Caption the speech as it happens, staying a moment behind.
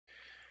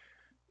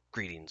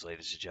Greetings,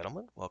 ladies and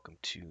gentlemen. Welcome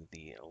to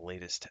the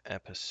latest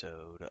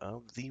episode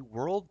of the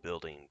World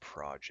Building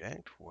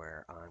Project,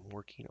 where I'm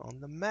working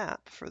on the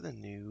map for the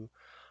new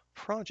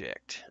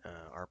project,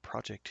 our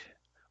project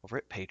over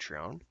at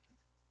Patreon.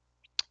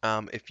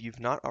 If you've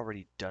not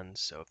already done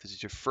so, if this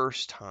is your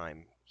first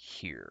time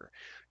here,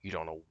 you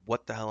don't know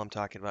what the hell I'm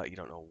talking about, you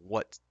don't know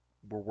what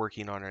we're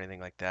working on or anything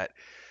like that,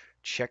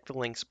 check the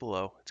links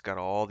below. It's got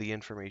all the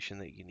information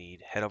that you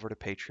need. Head over to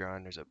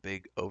Patreon. There's a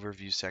big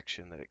overview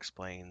section that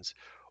explains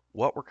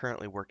what we're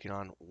currently working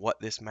on, what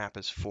this map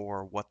is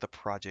for, what the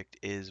project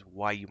is,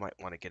 why you might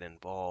want to get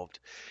involved,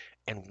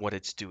 and what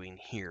it's doing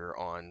here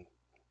on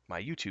my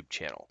YouTube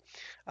channel.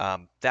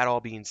 That all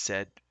being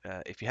said,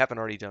 if you haven't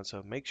already done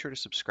so, make sure to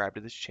subscribe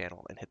to this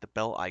channel and hit the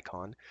bell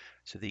icon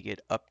so that you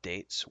get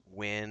updates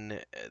when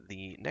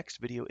the next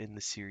video in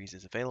the series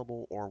is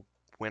available or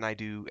when I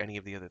do any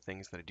of the other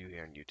things that I do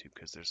here on YouTube,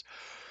 because there's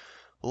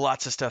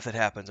lots of stuff that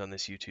happens on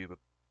this YouTube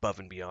above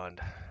and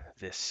beyond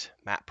this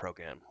map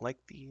program, like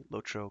the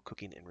Lotro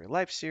Cooking in Real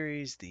Life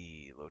series,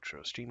 the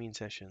Lotro streaming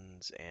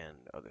sessions, and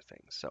other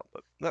things. So,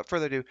 but without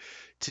further ado,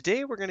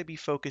 today we're going to be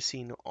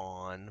focusing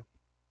on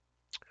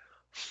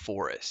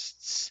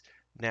forests.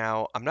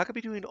 Now, I'm not going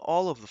to be doing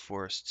all of the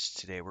forests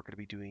today. We're going to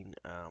be doing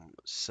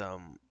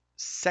some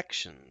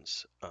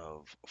sections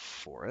of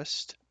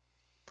forest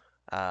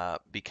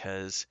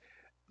because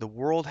the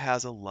world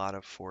has a lot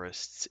of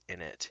forests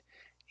in it,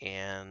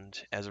 and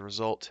as a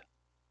result,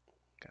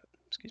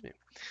 excuse me,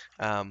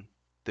 um,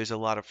 there's a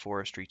lot of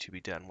forestry to be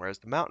done. Whereas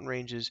the mountain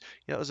ranges,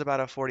 it was about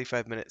a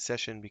 45-minute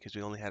session because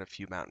we only had a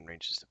few mountain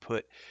ranges to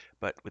put.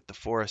 But with the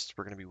forests,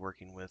 we're going to be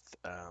working with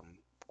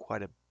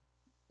quite a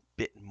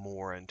bit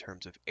more in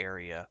terms of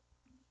area.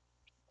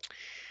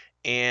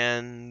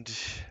 And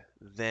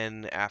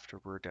then after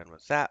we're done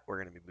with that,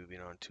 we're going to be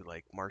moving on to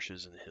like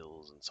marshes and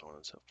hills and so on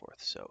and so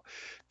forth. So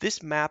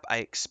this map, I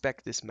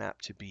expect this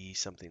map to be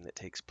something that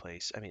takes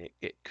place. I mean,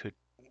 it could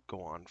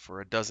go on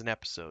for a dozen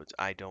episodes.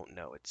 I don't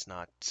know. It's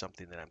not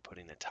something that I'm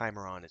putting a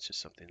timer on. It's just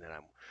something that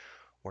I'm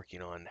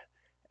working on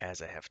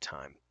as I have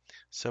time.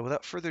 So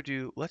without further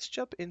ado, let's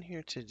jump in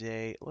here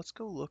today. Let's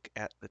go look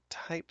at the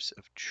types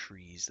of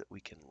trees that we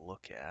can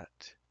look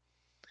at.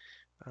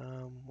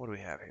 What do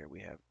we have here?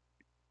 We have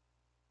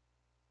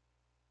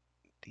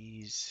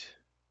these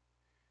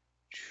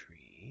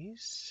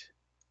trees.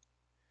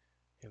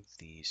 We have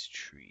these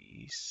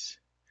trees.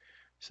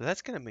 So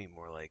that's going to be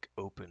more like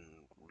open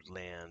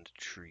land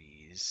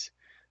trees.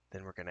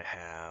 Then we're going to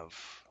have,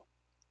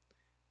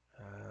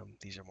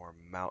 these are more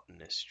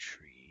mountainous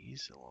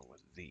trees along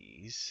with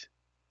these.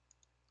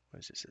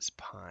 What is this? This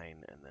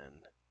pine and then,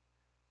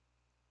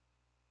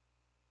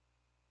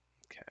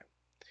 okay.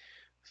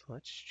 So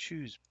let's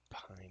choose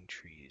pine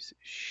trees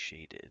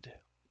shaded.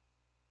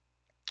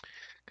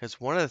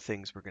 Because one of the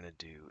things we're going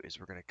to do is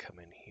we're going to come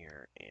in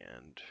here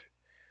and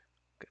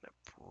going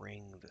to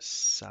bring the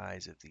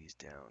size of these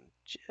down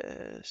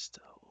just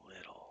a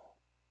little.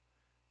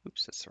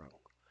 Oops, that's the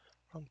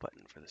wrong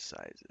button for the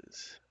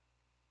sizes.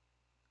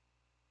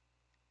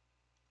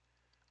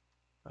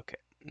 Okay,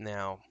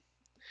 now,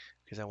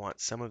 because I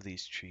want some of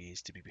these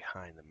trees to be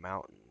behind the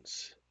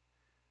mountains,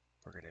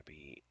 we're going to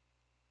be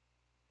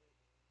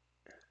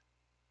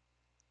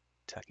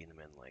tucking them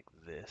in like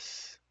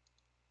this.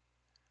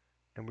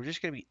 And we're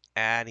just going to be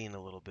adding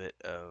a little bit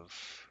of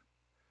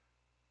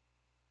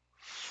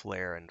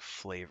flair and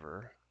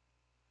flavor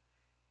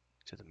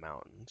to the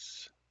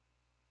mountains.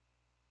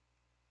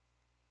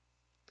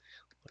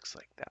 Looks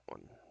like that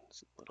one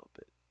is a little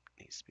bit,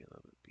 needs to be a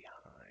little bit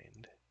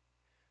behind.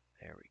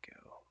 There we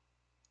go.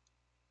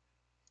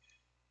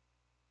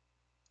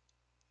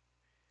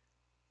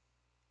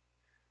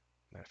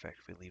 Matter of fact,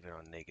 if we leave it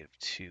on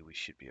 -2, we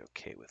should be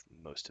okay with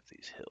most of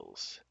these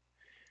hills.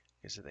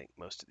 Because I think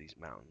most of these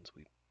mountains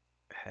we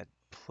had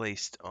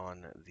placed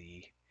on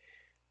the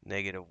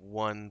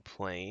 -1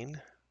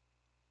 plane.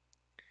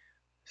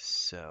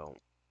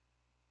 So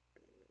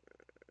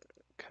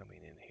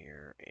coming in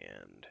here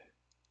and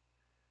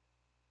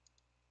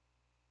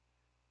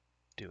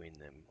doing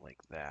them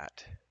like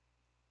that.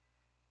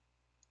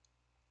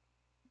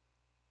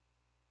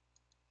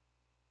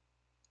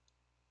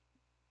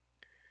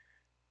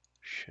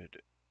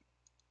 Should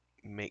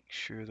make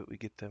sure that we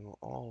get them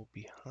all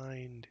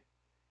behind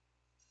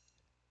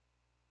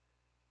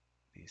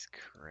these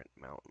current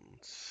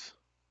mountains.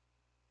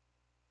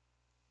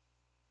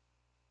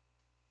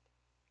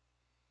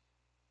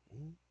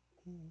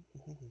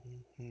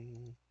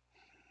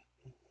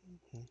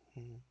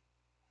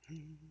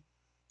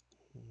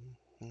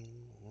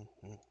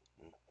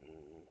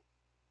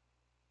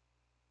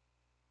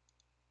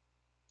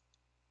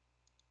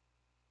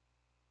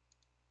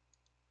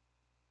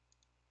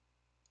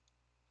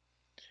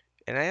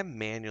 And I am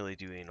manually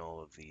doing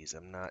all of these.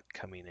 I'm not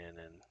coming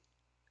in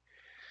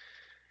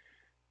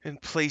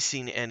and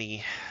placing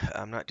any.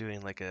 I'm not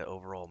doing like an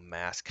overall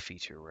mask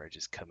feature where I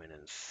just come in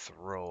and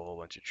throw a whole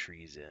bunch of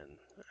trees in.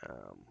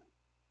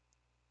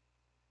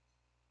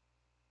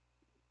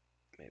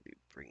 Maybe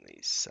bring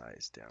these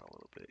size down a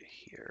little bit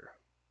here.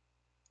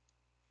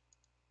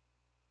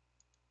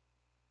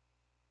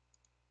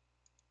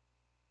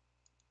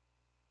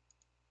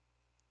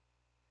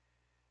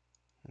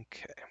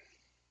 Okay.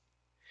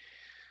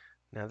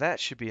 Now that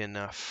should be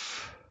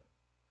enough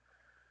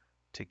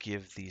to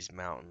give these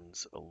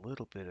mountains a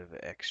little bit of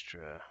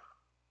extra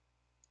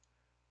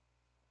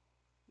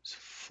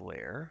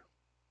flair.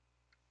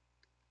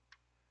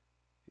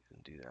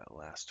 And do that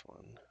last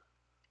one.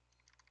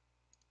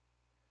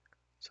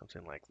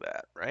 Something like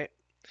that, right?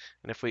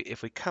 And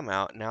if we come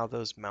out, now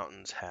those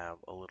mountains have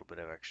a little bit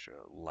of extra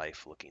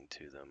life looking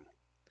to them.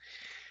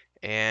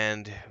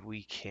 And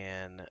we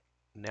can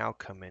now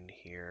come in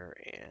here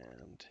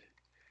and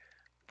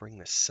bring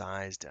the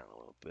size down a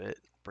little bit,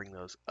 bring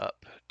those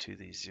up to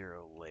the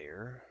 0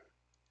 layer.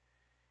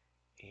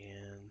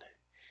 And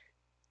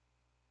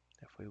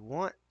if we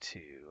want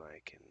to, I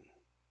can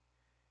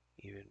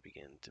even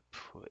begin to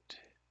put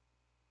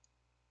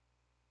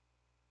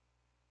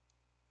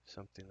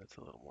something that's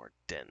a little more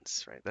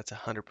dense, right? That's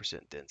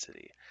 100%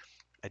 density.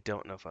 I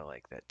don't know if I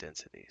like that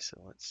density,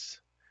 so let's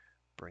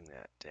bring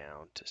that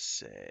down to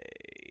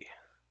say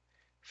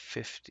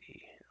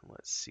 50, and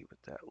let's see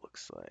what that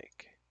looks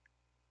like.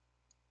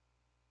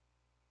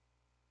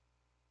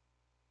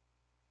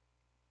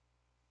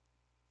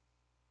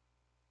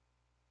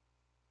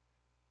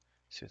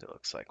 See what it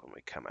looks like when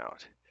we come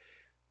out.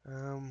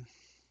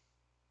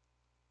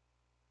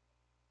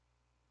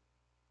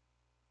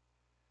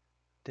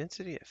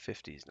 Density at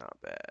 50 is not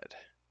bad.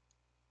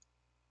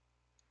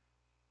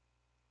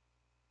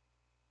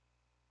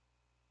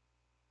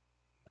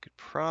 We could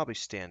probably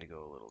stand to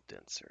go a little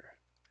denser.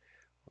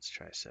 Let's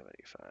try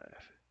 75.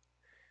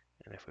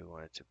 And if we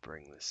wanted to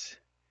bring this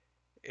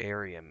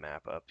area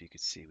map up, you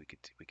could see we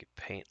could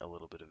paint a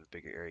little bit of a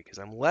bigger area because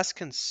I'm less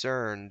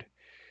concerned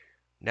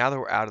now that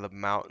we're out of the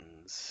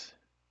mountains.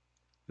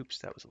 Oops,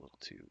 that was a little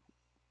too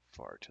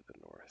far to the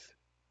north.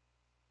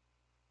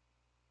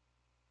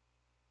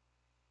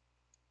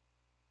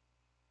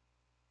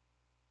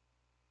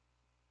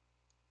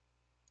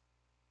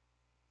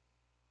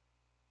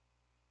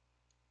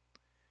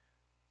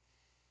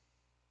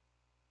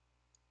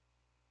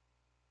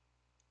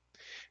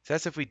 So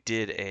that's if we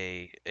did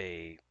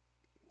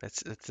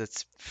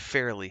that's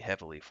fairly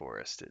heavily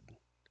forested.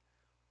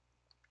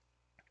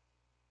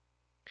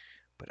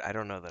 But I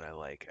don't know that I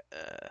like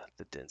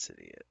the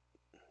density at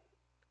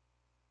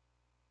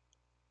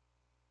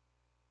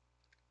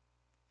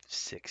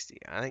 60.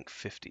 I think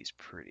 50 is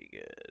pretty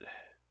good.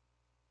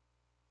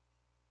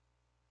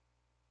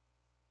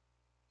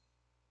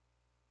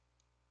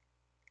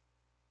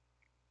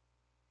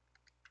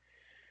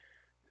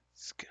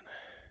 It's gonna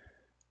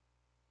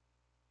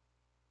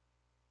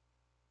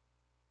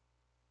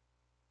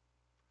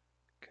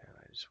kind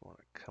of, I just want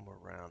to come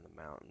around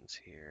the mountains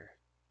here.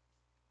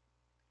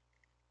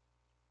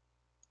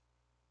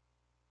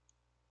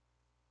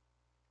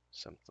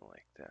 Something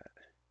like that.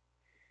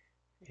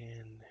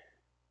 And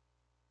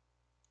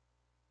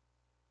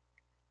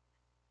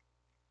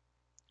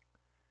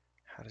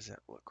how does that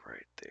look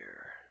right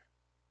there?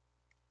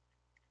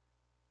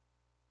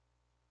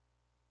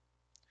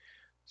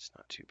 It's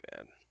not too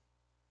bad.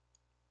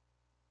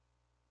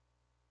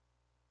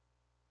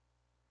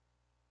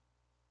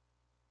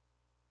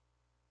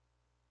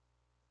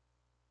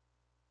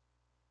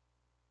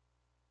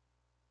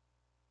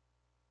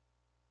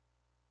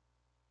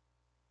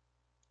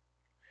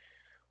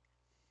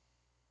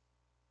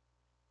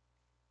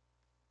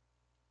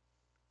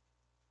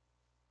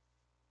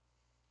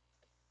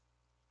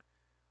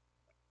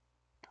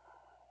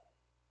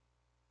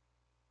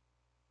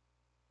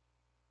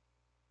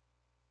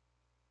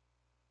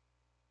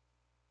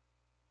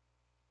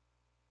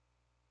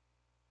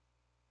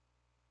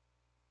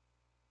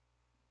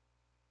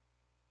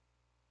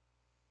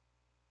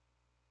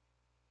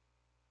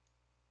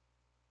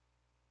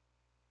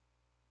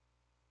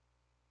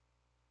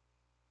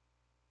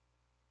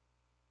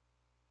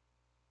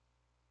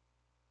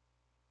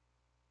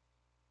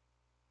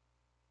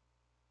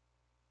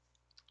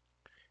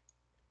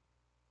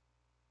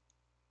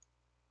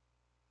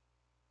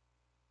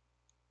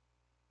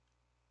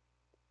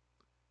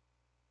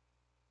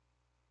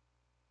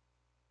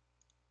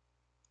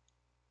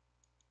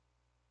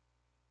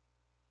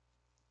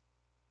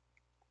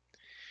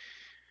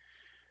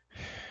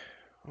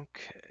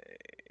 Okay,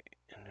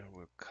 and then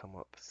we'll come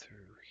up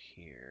through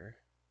here.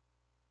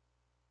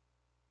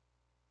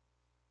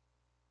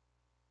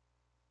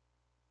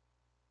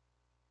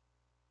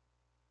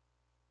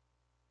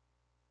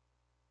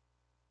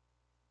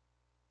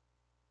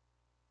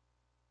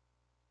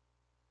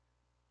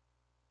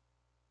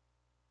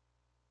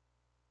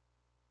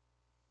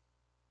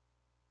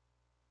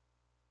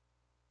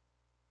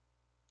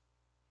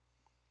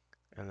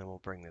 And then we'll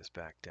bring this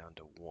back down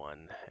to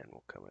 1, and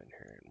we'll come in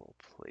here and we'll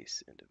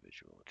place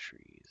individual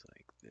trees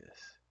like this.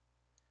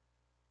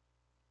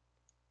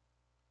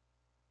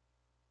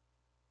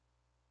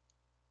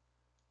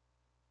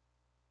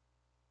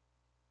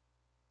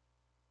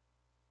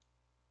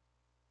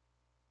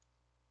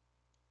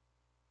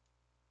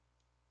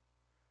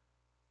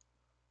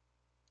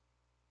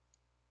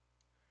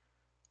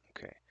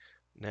 Okay,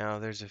 now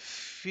there's a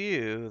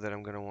few that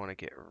I'm going to want to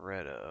get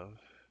rid of.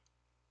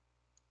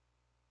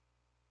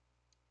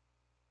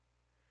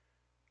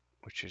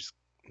 which is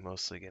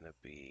mostly going to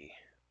be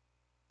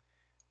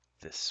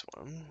this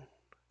one,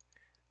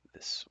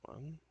 this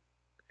one.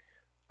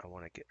 I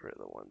want to get rid of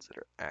the ones that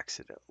are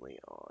accidentally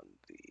on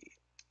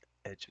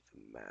the edge of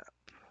the map,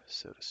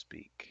 so to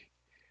speak.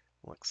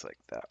 Looks like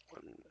that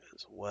one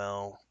as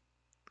well.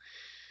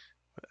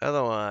 But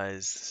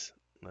otherwise,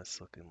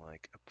 that's looking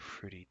like a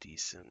pretty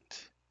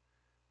decent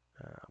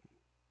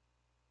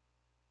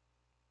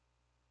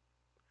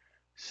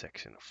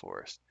section of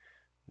forest.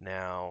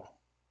 Now,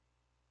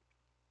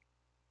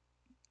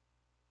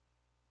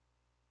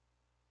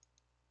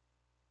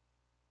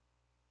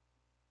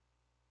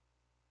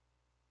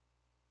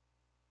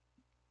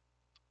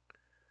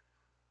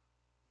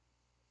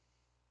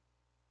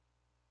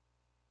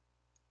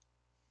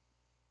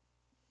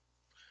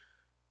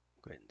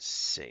 go ahead and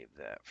save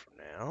that for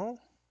now.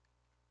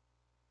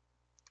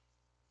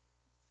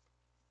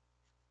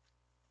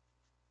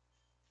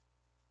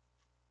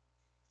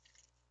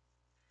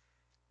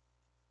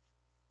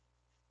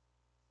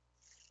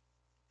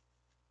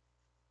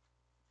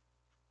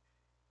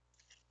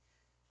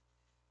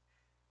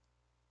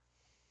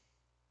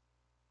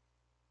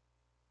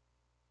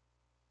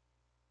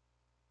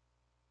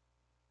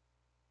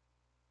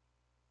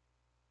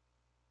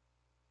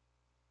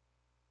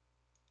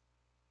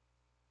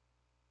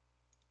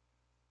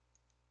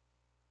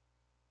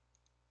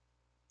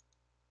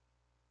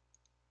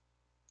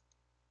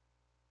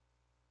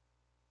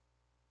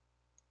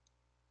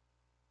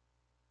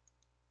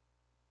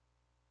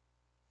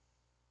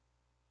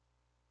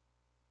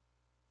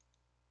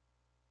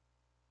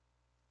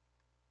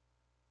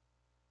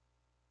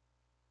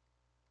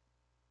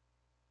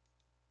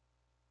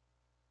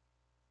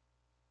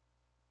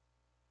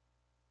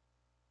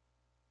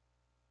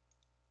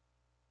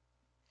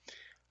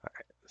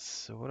 Alright,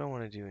 so what I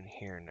want to do in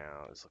here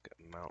now is look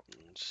at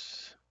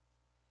mountains.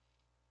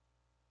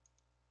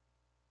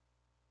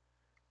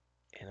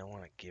 And I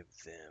want to give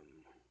them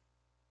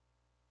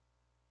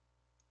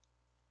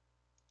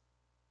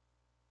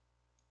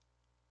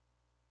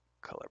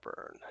color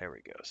burn. There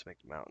we go. So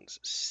make the mountains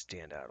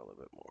stand out a little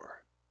bit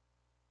more.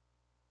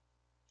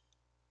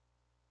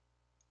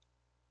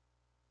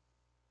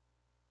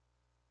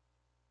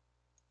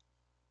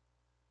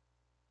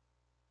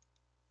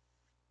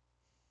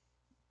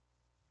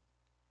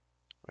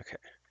 Okay,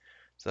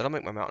 so that'll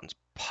make my mountains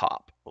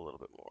pop a little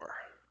bit more.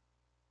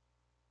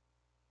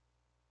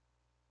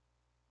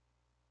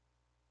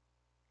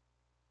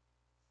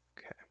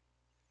 Okay.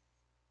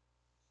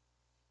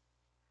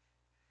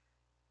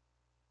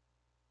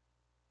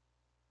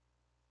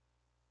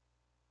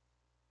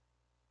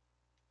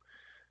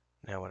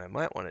 Now what I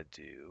might want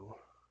to do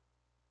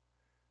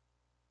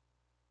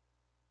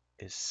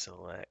is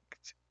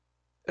select,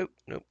 oh,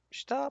 nope,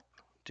 stop.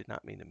 Did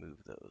not mean to move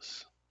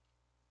those.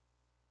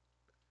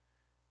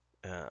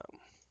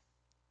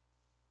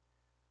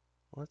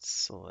 Let's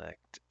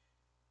select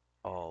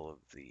all of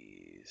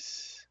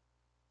these.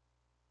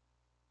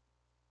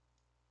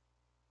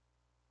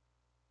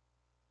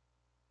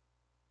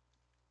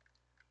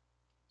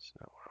 That's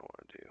not what I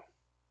want to do.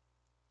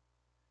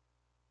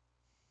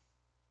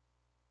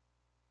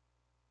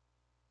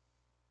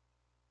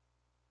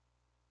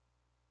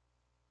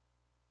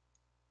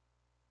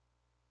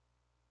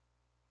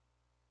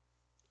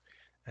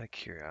 Out of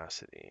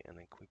curiosity, and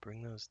then can we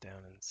bring those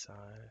down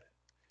inside?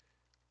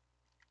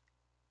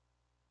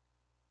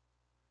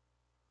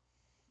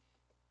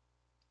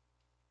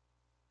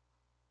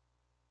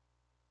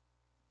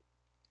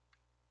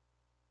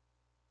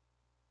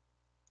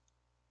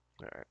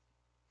 All right.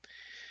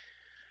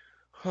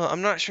 Well,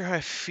 I'm not sure how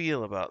I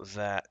feel about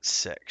that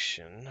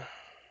section.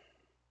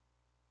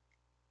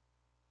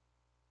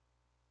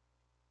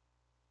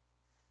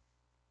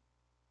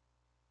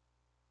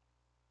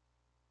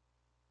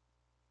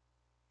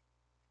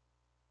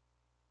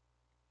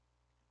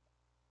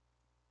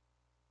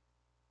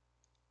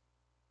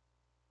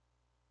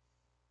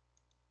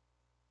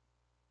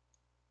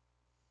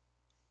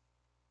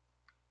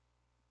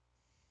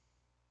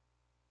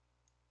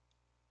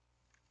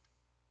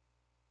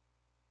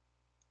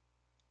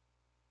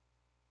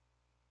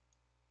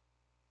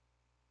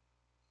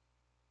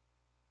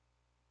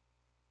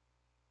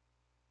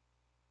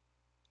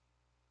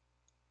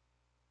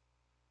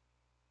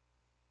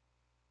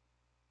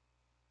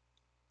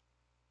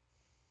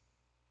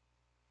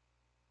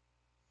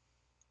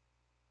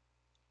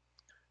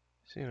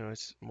 So, you know,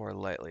 it's more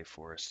lightly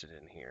forested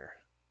in here.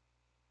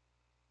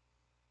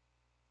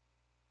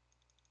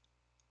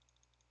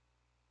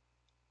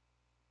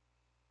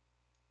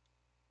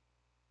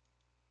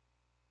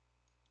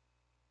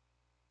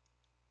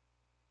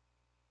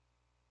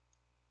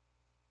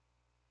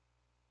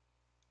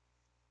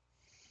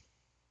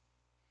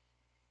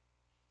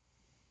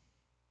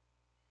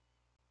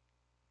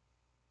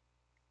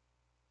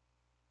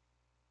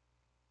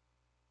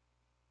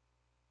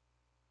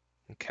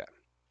 Okay.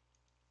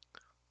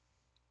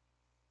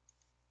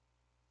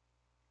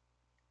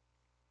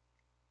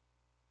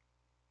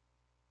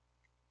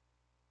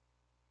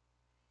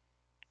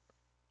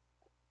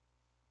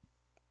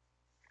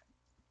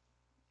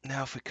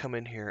 Now if we come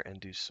in here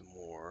and do some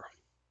more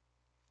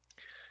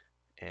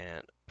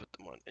and put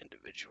them on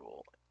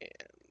individual and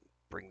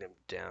bring them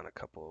down a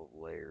couple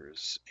of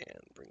layers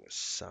and bring the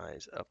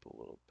size up a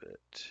little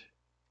bit.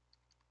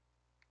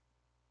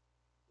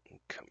 And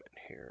come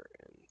in here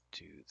and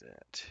do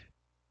that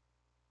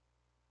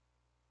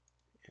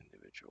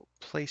individual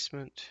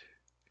placement.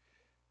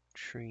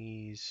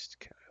 Trees,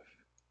 kind of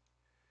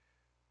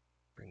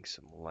bring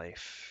some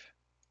life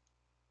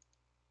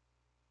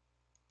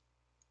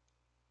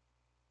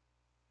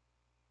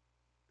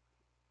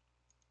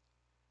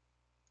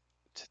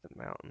to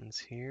the mountains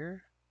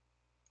here.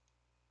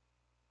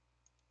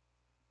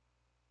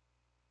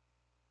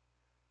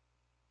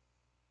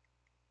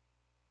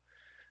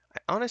 I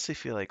honestly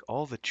feel like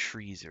all the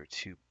trees are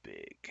too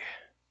big.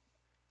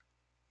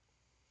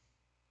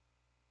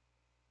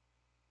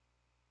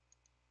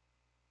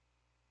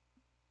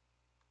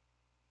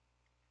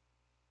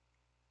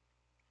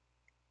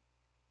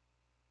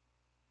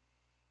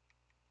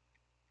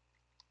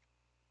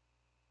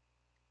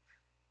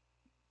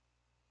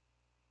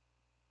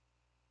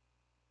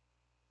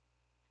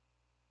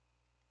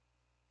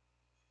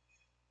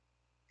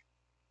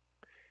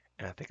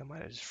 And I think I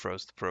might have just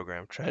froze the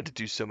program trying to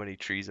do so many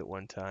trees at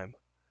one time.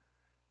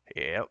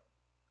 Yep.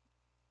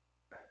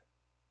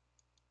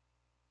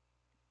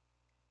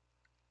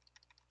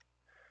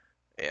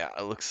 Yeah,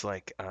 it looks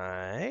like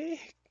I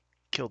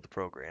killed the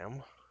program.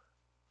 We're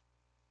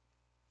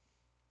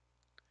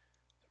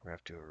gonna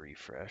have to do a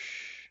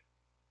refresh.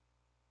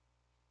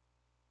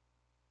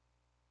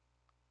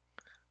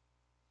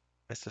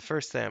 That's the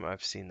first time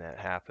I've seen that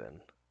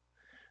happen.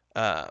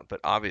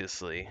 But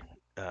obviously,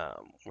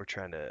 we're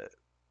trying to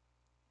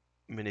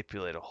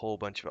manipulate a whole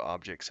bunch of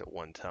objects at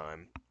one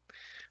time.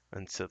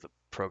 And so the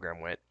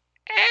program went,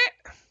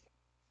 eh.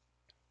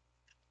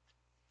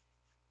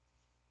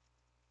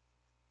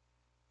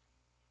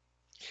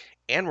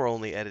 And we're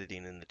only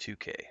editing in the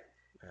 2K.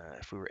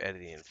 If we were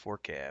editing in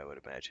 4K, I would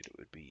imagine it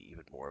would be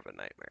even more of a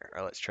nightmare.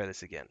 All right, let's try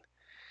this again.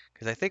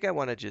 Because I think I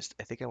want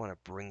to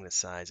bring the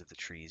size of the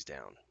trees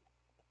down.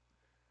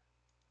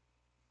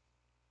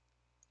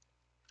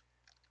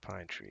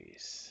 Pine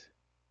trees.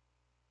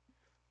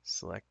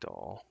 Select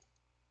all.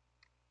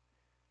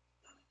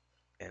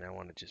 And I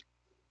want to just,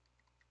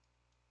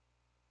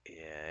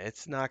 yeah,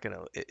 it's not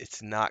gonna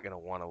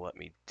want to let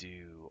me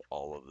do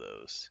all of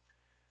those.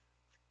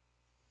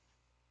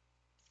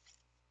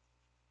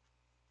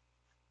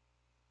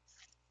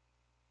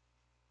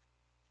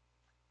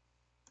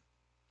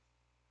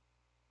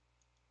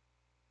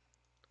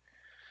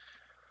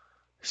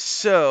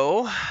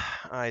 So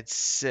I'd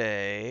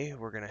say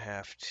we're gonna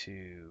have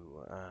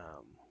to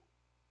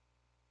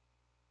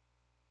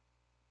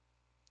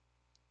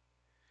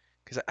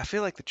because I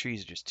feel like the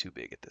trees are just too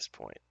big at this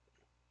point.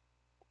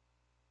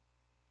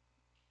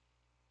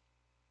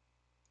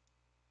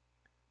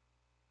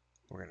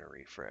 We're gonna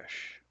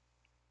refresh.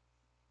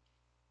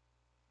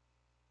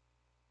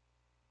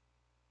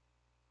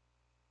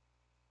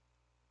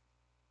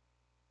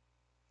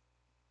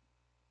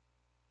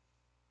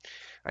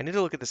 I need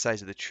to look at the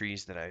size of the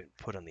trees that I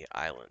put on the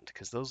island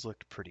because those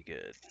looked pretty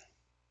good.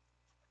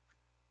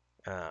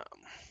 Um,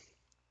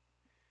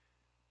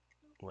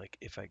 like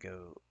if I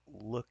go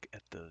look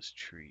at those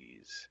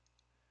trees,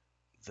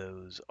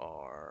 those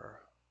are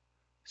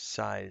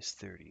size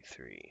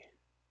 33.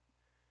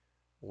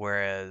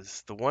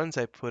 Whereas the ones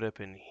I put up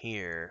in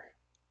here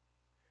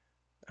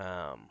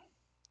um,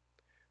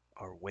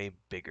 are way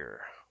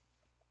bigger.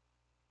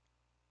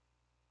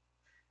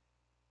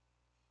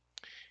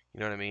 You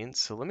know what I mean?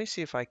 So let me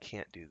see if I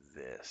can't do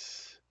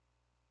this.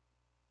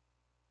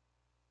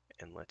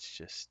 And let's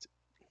just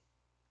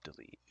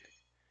delete.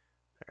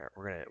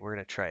 All right, we're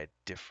gonna try a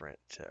different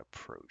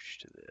approach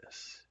to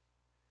this.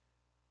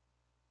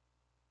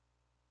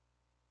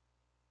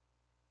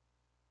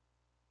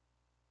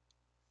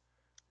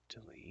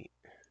 Delete.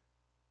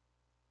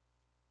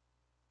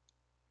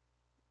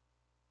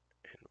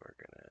 And we're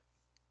gonna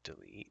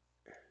delete,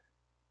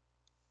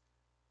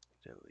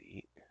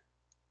 delete,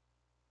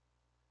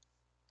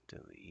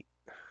 delete,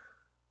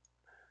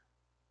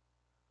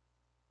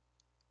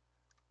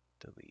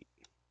 delete.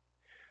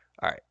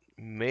 All right,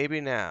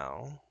 maybe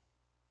now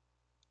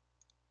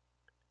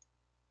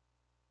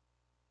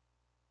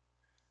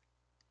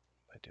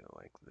if I do it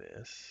like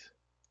this.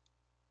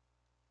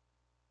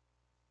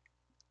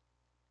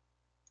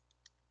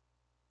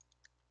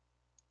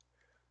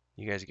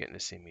 You guys are getting to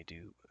see me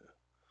do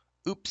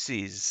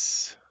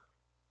oopsies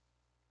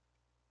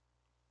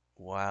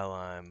while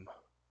I'm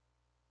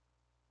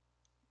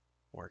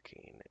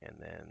working, and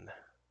then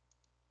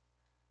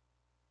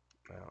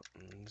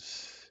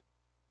mountains,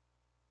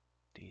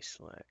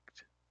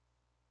 deselect.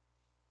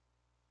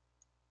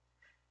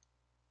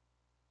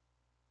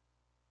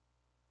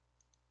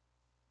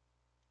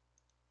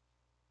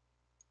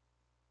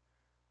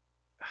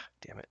 Ah,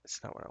 damn it,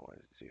 it's not what I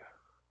wanted to do.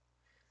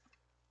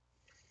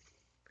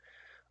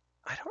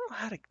 I don't know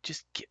how to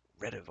just get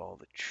rid of all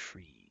the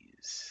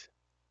trees.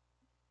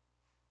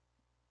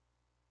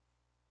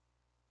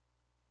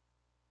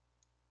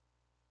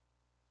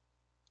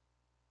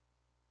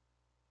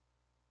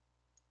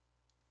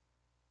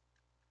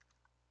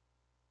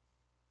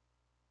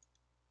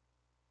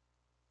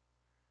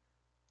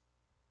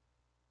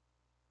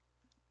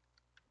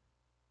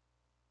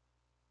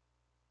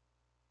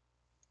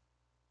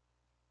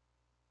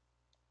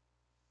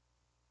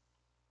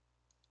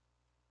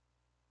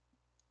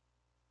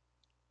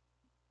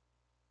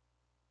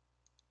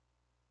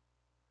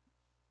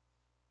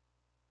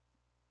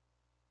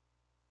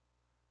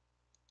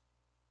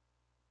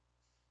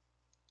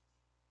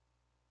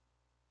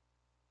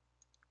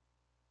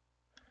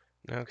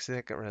 No, because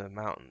that got rid of the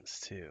mountains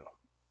too.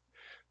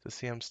 So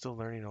see, I'm still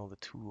learning all the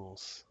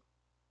tools.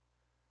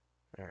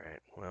 Alright,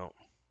 well,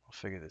 I'll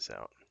figure this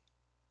out.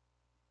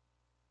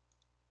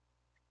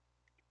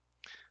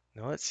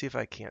 Now let's see if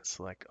I can't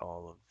select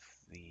all of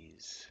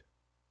these.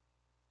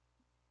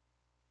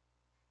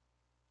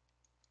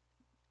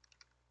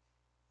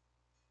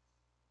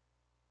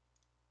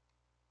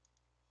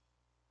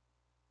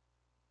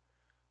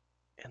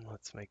 And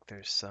let's make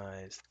their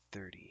size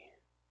 30.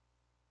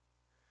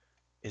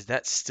 Is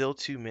that still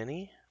too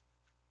many?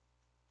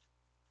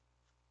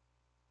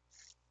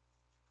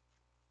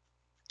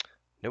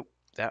 Nope,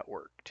 that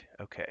worked.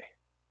 Okay.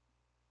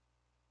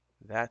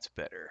 That's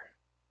better.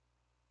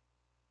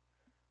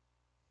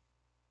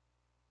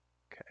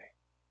 Okay.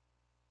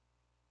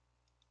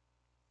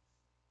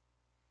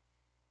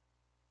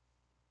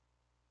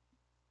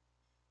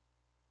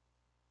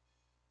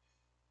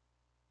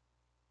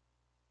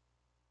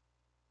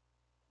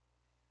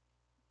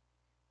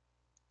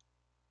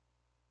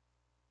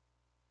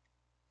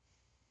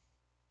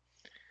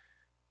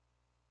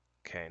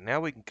 Okay, now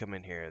we can come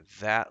in here.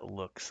 That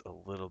looks a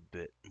little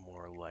bit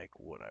more like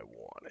what I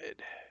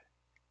wanted.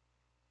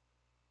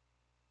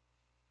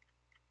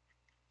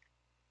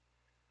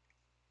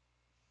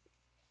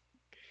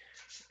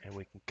 And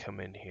we can come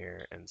in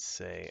here and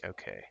say,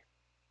 okay,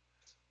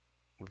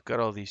 we've got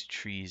all these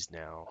trees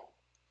now.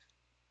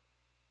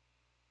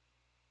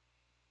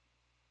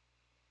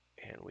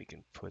 And we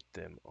can put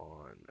them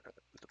on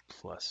the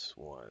 +1.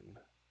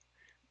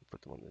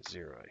 Put them on the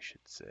 0, I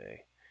should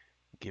say.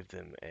 Give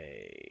them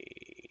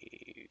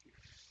a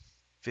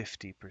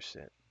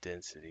 50%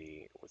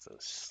 density with a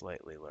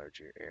slightly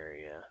larger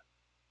area.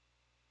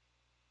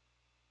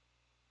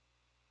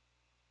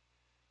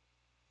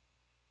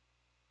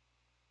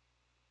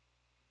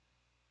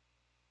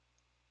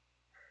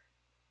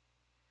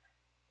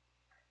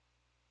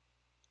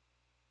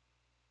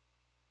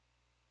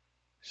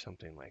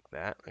 Something like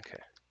that.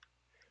 Okay.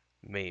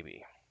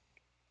 Maybe.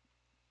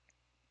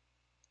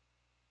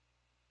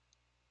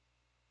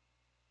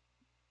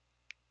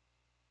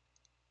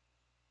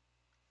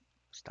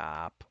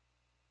 Stop.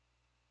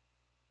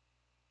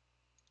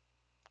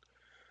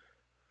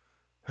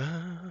 We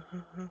can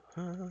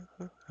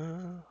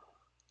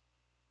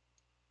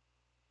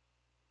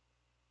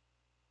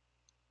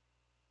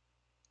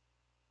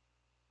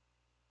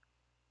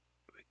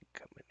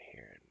come in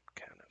here and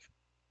kind of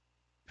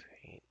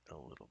paint a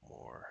little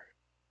more.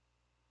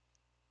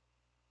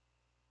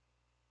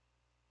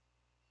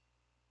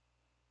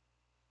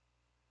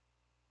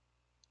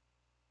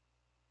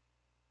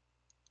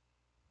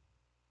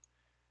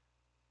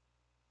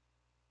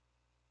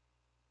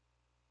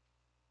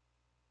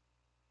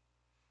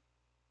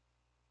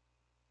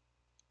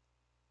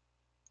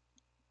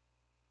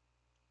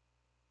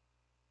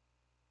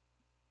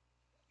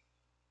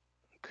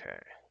 Okay.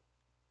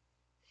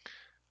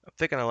 I'm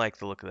thinking I like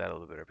the look of that a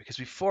little better because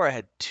before I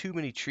had too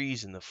many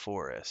trees in the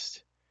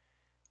forest.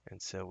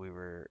 And so we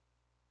were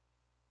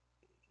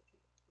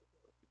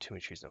too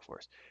many trees in the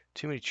forest.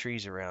 Too many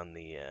trees around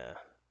the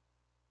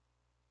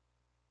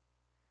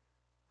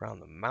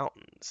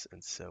mountains,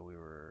 and so we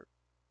were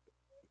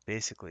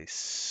basically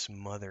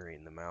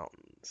smothering the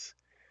mountains.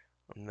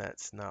 And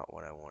that's not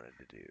what I wanted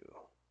to do.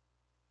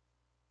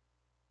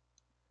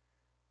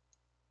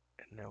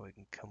 And now we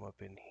can come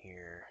up in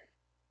here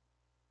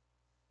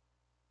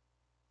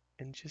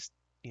and just,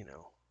 you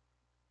know,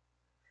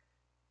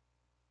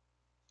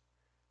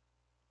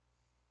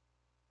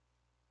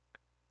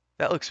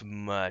 that looks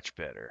much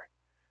better.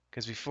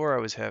 Because before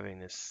I was having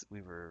this,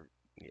 we were,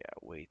 yeah,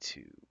 way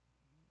too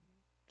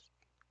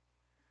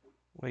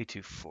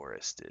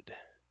forested.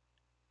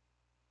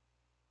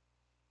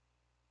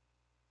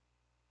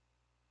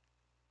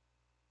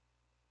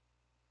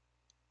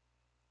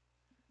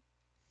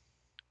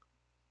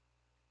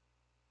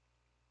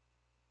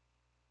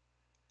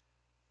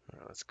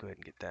 Let's go ahead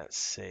and get that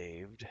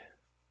saved.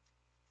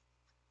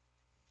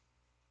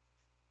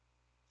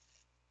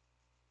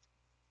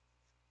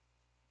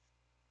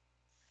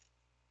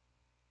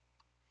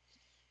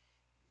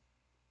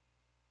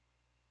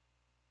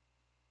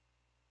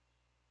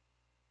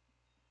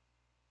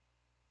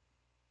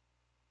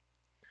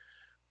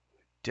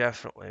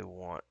 Definitely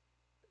want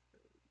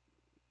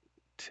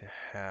to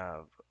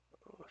have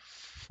a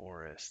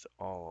forest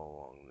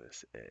all along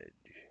this edge.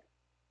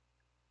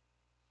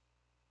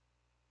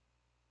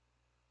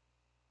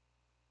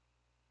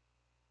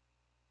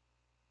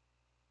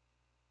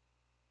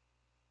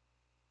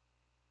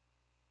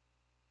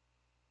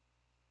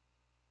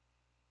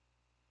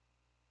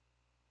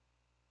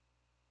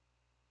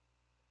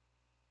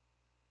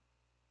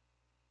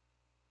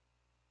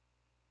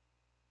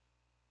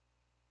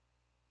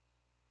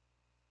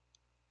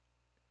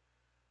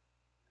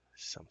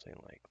 Something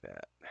like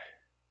that.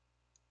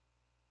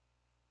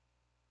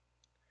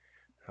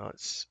 Now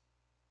let's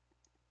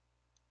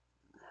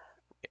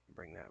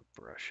bring that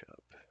brush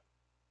up.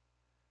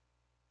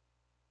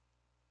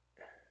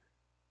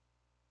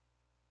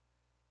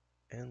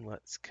 And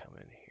let's come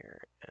in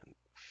here and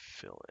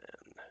fill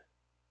in.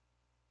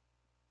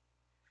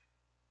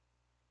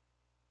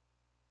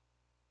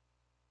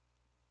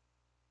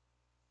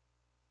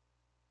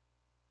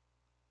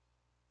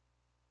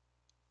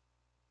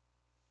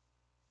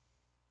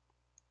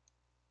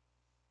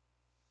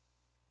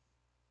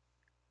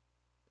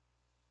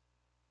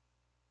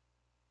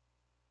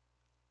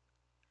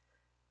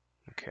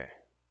 Okay.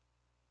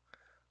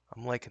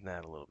 I'm liking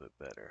that a little bit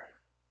better.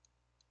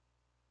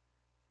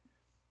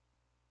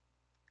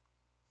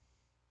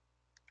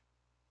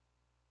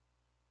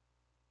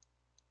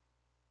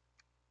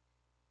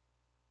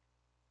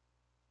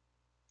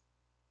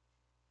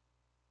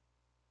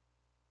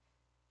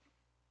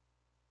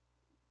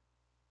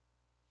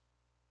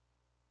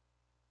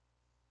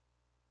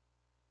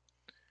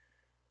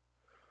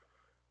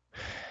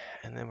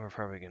 And then we're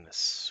probably going to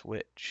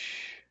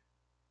switch.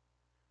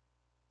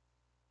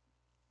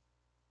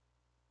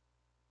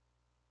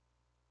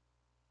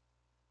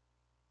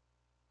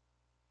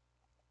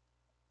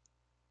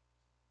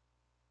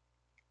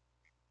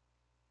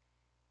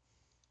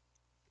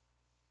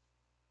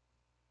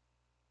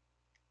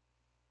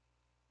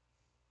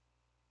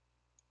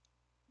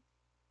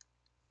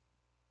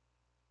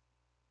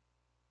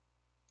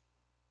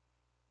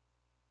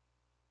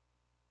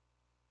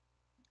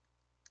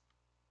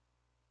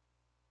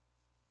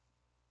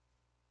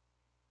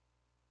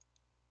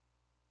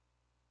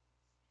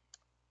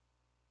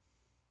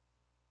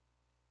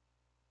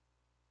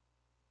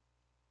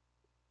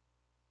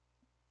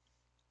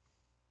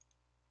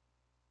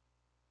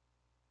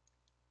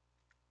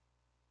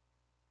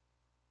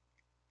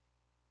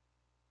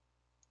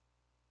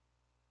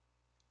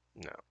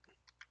 No,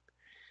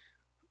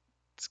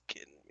 it's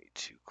getting me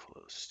too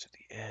close to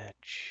the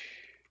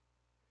edge.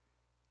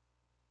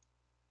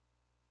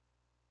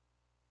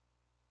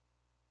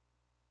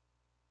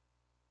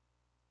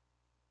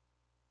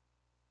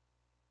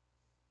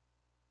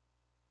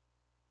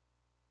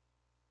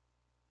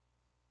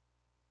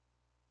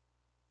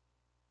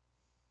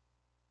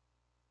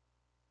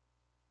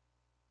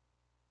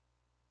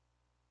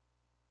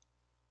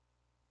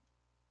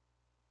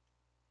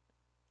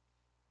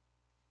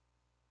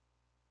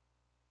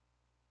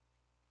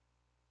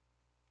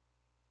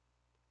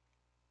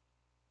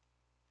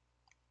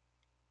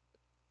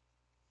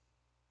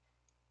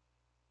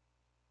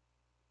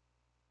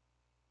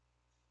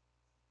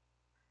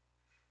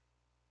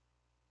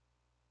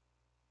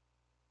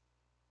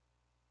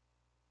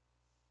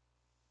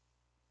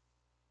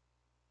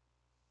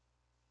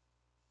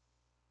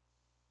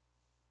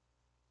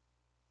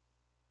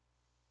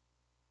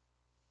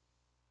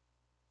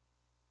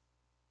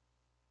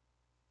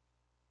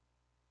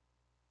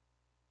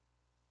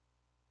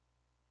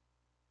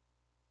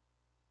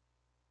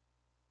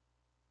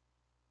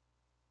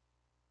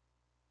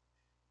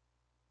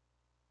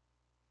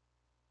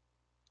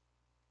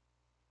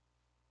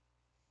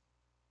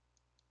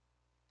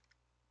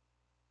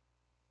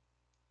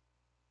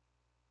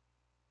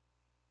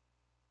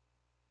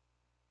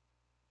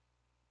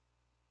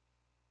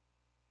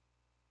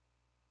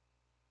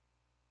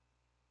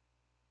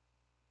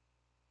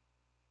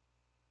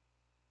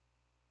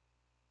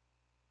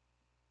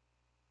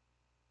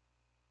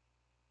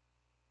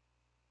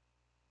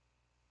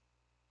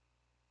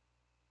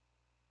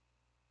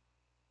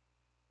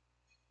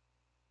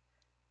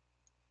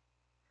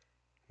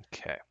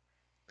 Okay.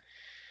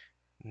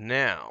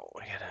 Now,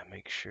 we gotta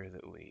make sure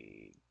that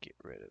we get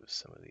rid of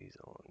some of these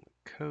along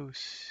the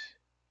coast.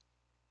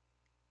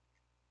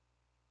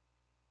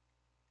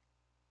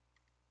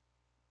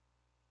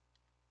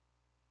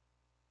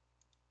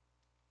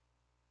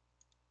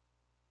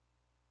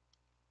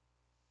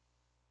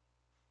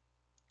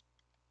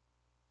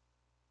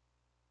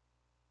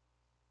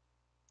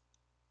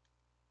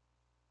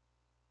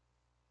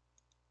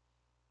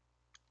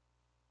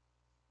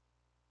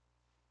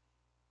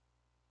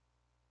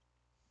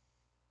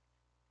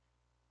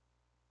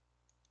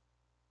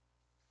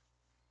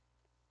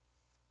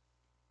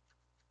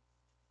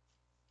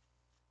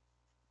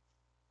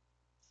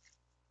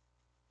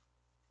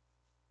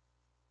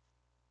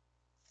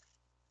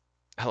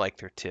 I like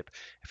their tip.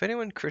 If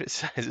anyone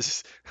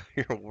criticizes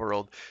your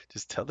world,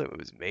 just tell them it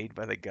was made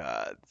by the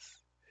gods.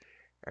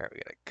 All right, we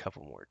got a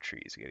couple more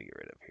trees we gotta get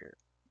rid of here.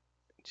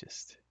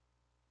 Just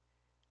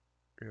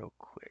real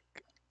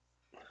quick.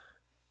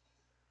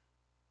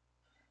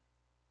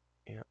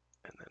 Yep,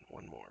 and then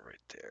one more right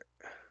there.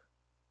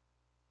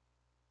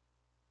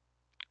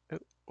 Oh,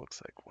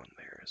 looks like one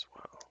there as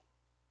well.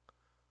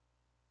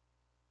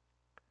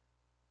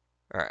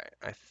 All right,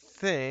 I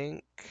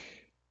think.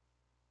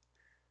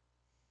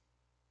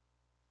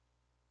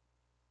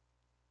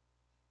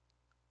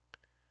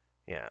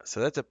 Yeah, so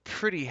that's a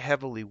pretty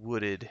heavily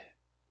wooded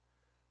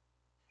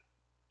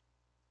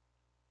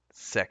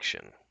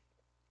section.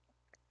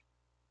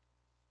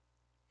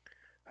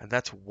 And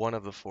that's one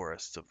of the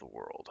forests of the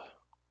world.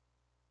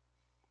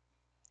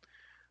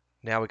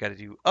 Now we got to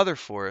do other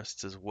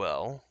forests as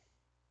well.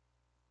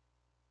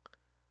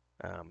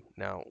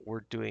 Now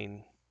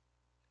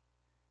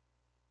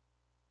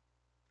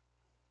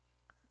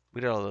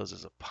we did all those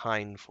as a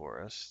pine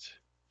forest.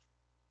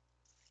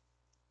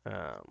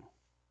 Um,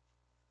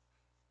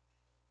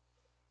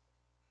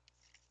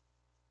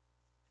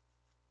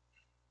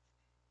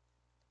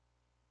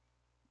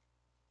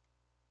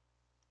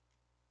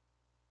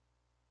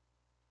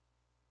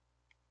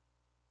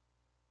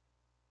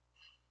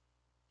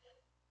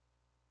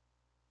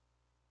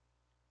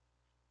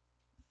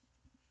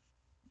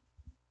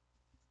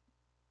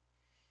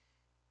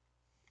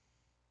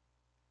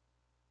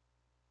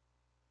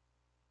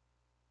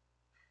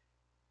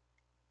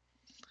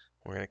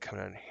 We're going to come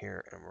down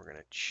here and we're going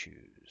to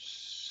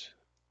choose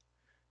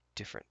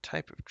different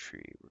type of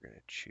tree. We're going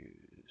to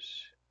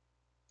choose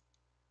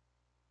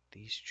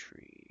these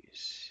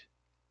trees.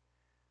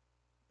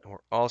 And we're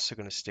also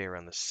going to stay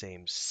around the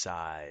same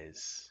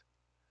size.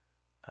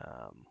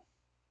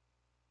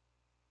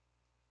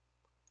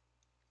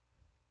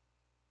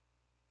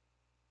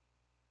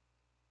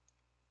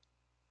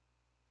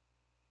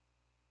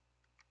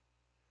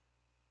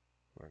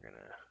 We're going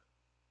to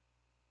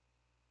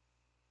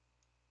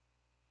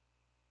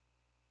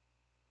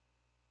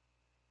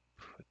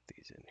put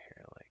these in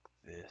here like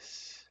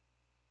this.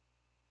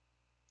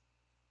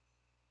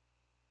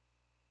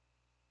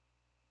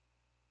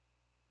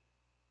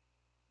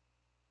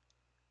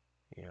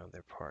 You know,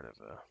 they're part of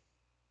a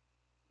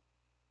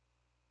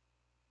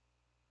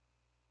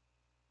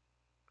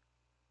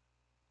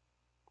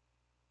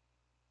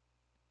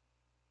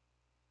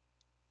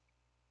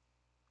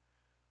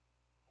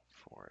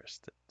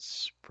forest that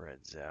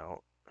spreads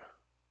out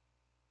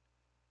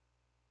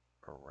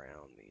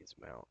around these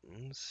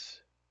mountains.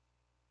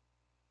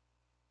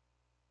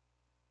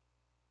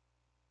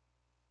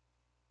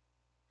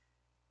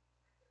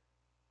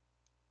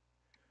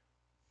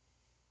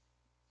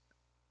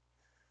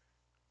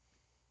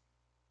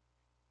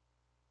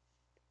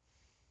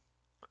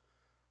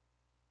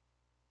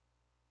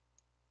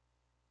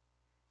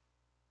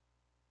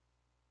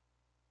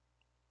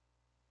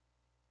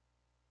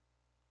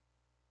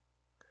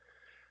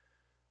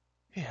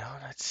 Yeah,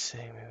 let's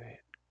say maybe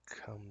it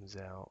comes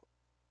out.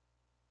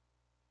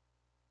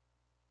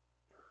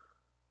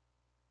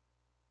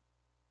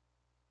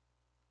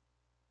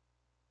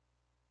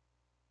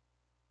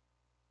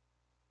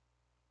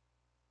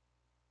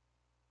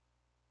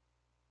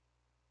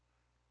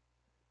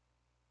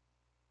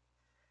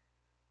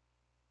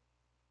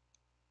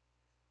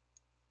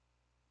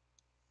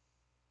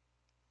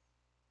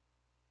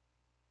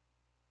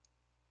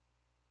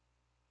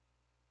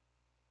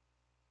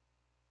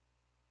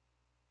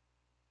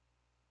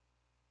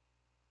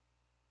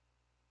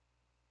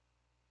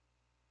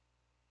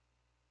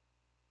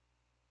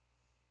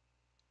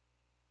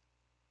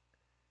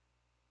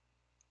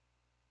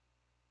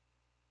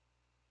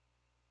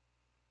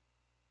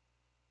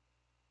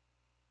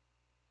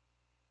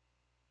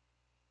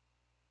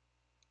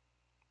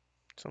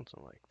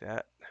 Something like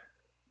that.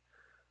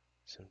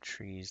 Some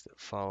trees that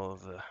follow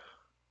the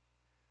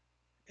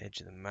edge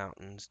of the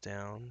mountains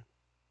down.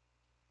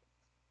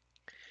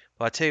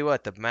 Well, I'll tell you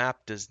what, the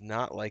map does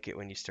not like it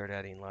when you start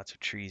adding lots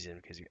of trees in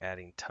because you're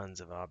adding tons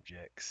of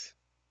objects.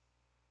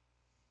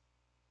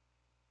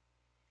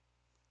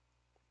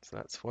 So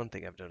that's one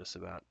thing I've noticed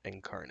about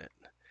Incarnate.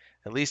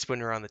 At least when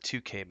we're on the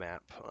 2K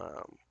map,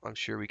 I'm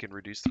sure we can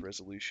reduce the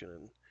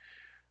resolution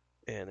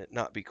and it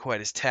not be quite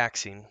as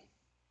taxing.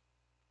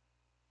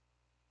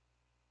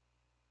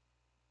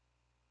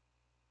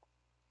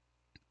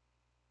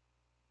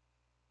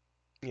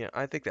 Yeah,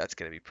 I think that's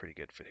going to be pretty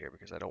good fit here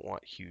because I don't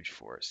want huge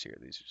forests here.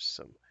 These are just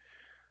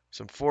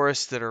some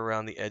forests that are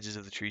around the edges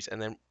of the trees.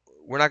 And then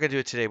we're not going to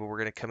do it today, but we're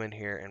going to come in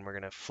here and we're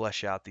going to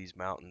flesh out these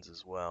mountains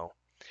as well.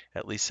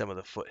 At least some of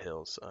the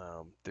foothills.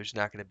 There's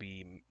not going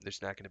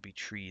to be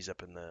trees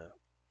up in the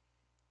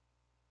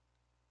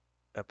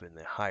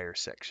higher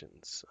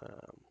sections.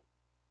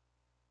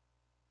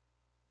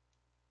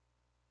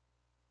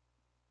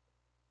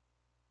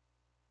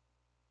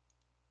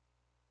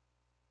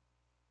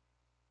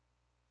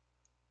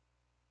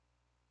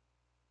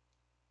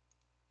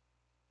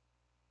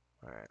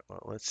 All right, well,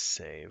 let's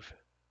save.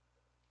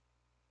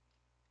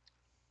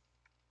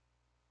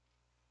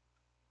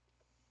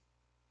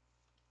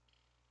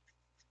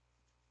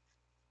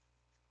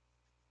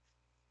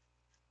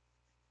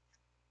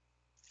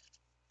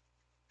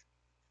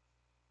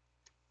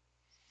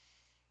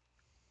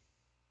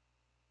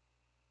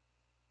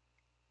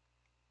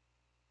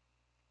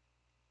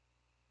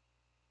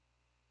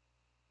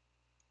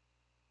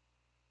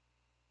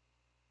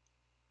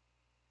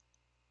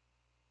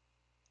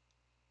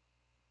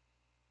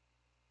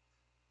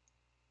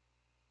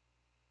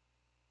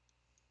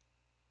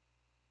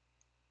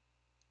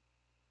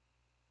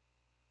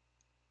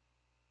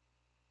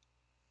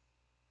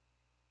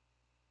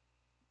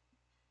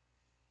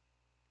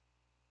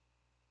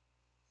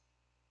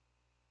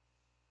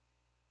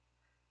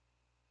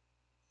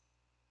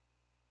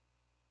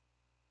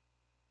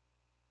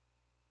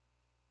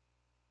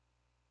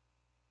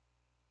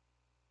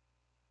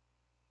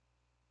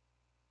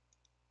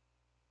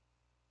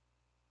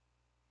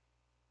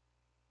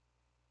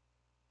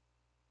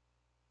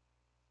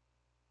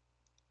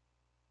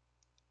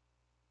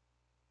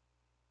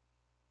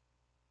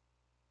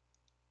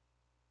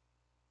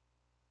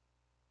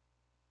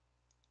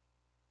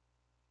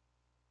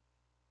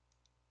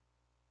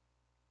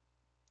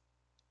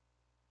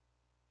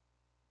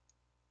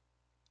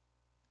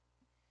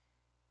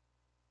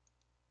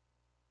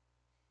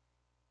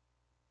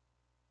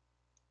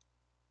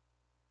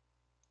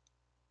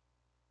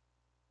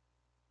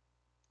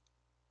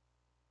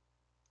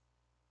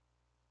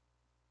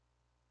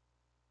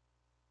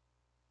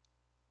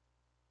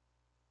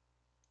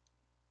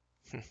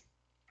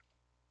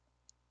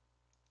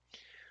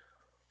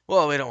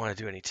 Well, we don't want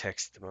to do any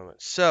text at the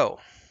moment. So,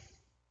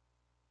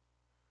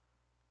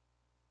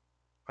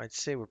 I'd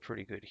say we're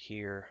pretty good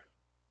here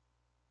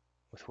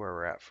with where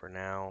we're at for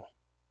now.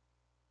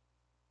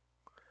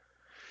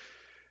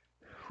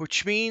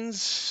 Which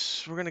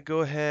means we're going to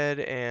go ahead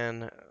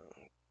and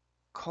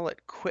call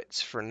it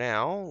quits for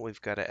now. We've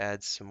got to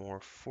add some more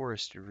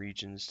forested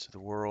regions to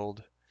the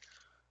world.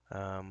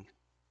 Um,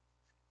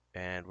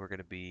 and we're going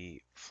to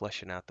be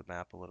fleshing out the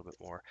map a little bit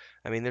more.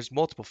 I mean, there's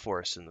multiple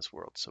forests in this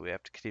world, so we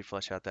have to continue to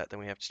flesh out that. Then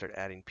we have to start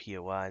adding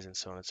POIs and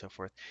so on and so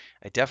forth.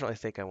 I definitely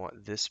think I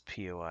want this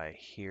POI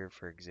here,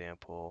 for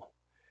example.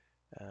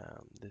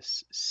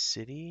 This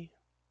city,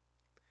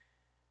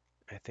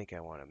 I think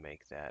I want to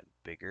make that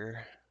bigger,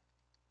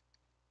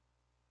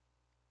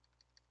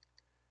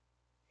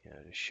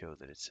 to show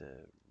that it's a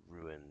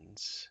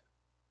ruins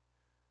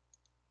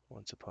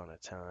once upon a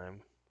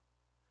time.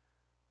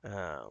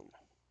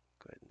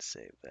 Go ahead and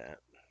save that.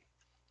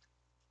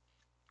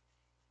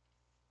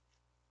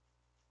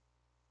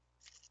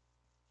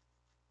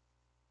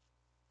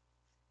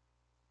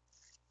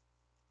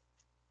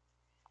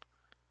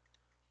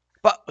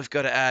 But we've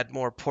got to add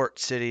more port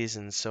cities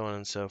and so on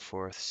and so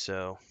forth.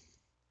 So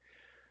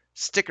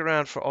stick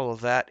around for all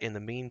of that. In the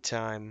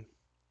meantime,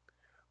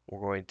 I'm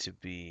going to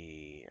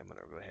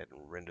go ahead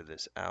and render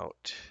this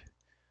out.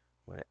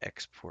 I'm going to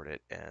export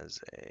it as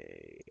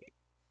a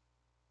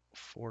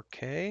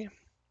 4K.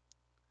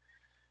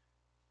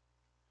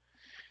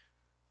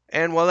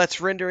 And while that's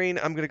rendering,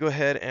 I'm going to go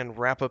ahead and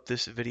wrap up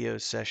this video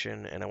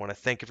session, and I want to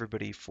thank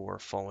everybody for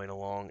following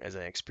along as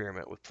I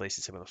experiment with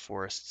placing some of the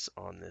forests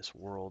on this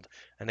world.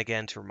 And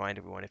again, to remind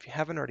everyone, if you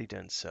haven't already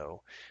done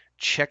so,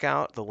 check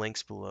out the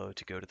links below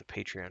to go to the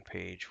Patreon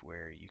page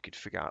where you could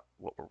figure out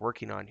what we're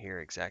working on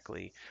here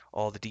exactly,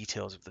 all the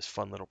details of this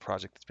fun little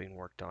project that's being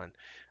worked on,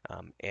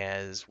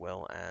 as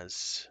well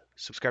as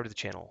subscribe to the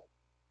channel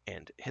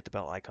and hit the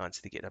bell icon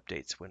so you get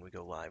updates when we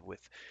go live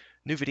with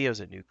new videos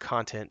and new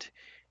content.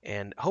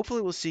 And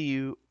hopefully we'll see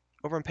you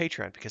over on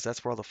Patreon because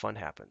that's where all the fun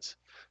happens.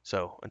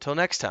 So until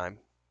next time,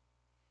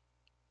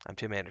 I'm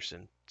Tim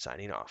Anderson,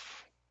 signing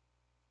off.